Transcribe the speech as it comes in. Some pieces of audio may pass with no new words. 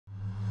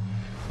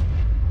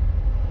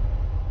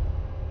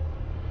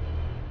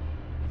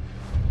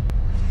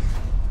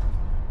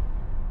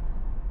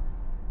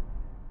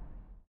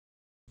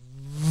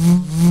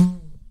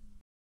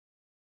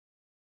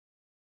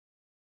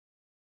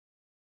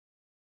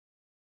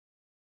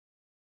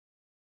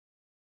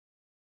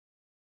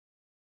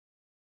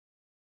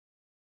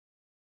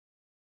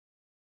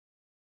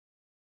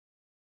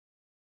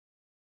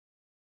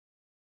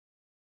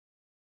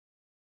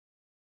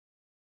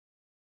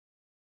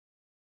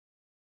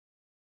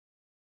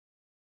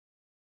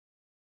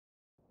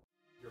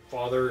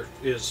father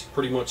is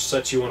pretty much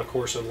sets you on a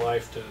course in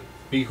life to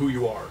be who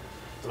you are,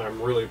 and I'm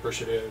really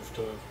appreciative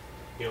to,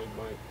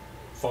 my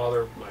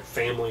father, my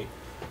family,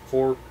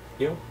 for,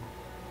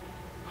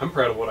 I'm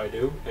proud of what I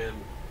do, and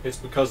it's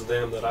because of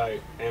them that I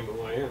am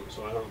who I am.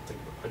 So I don't think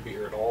I'd be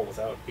here at all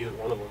without either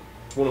one of them.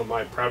 It's one of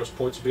my proudest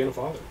points of being a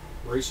father.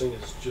 Racing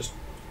is just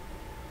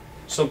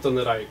something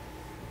that I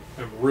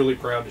am really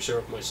proud to share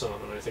with my son,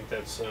 and I think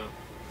that's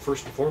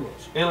first and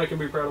foremost. And I can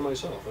be proud of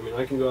myself. I mean,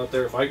 I can go out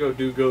there, if I go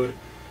do good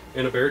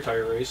in a bare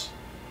tire race,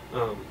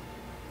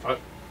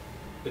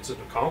 it's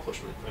an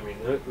accomplishment. I mean,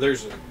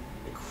 there's an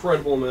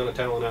incredible amount of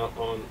talent out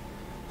on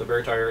the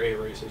bare tire A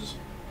races.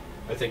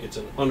 I think it's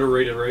an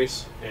underrated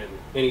race, and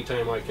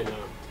anytime I can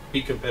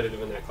be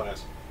competitive in that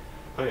class,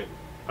 I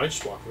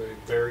just walk away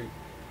very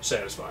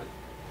satisfied.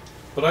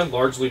 But I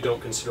largely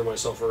don't consider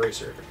myself a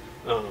racer.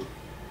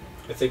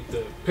 I think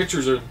the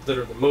pictures that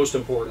are the most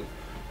important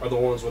are the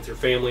ones with your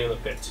family in the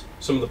pits.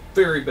 Some of the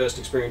very best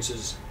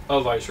experiences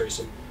of ice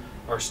racing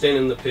are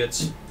standing in the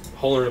pits,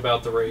 hollering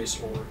about the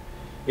race,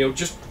 or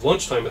just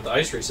lunchtime at the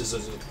ice races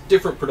is a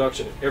different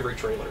production at every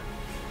trailer.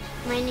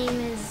 My name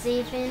is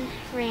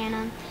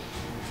Ranum,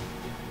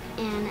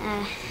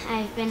 and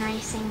I've been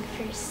racing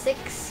for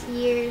 6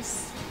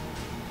 years,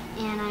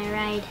 and I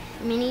ride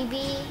Mini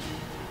B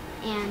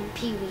and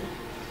Pee Wee.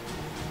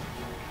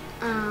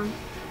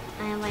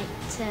 I like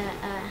to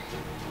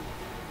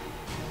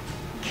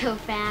go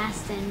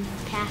fast and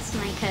pass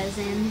my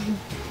cousin.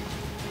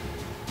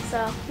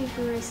 So we've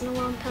been racing a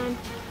long time.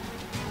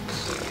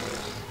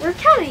 We're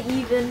kind of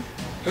even.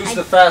 Who's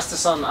the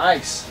fastest on the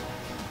ice?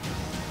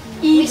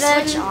 Even. We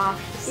switch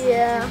off.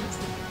 Yeah.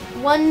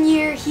 1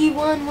 year he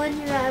won, 1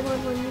 year I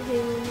won, 1 year he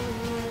won, 1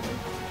 year I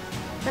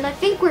won. And I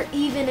think we're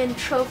even in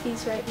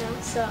trophies right now,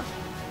 so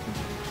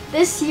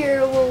this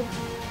year we'll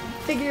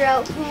figure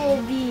out who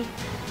will be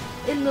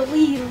in the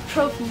lead of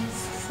trophies,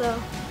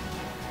 so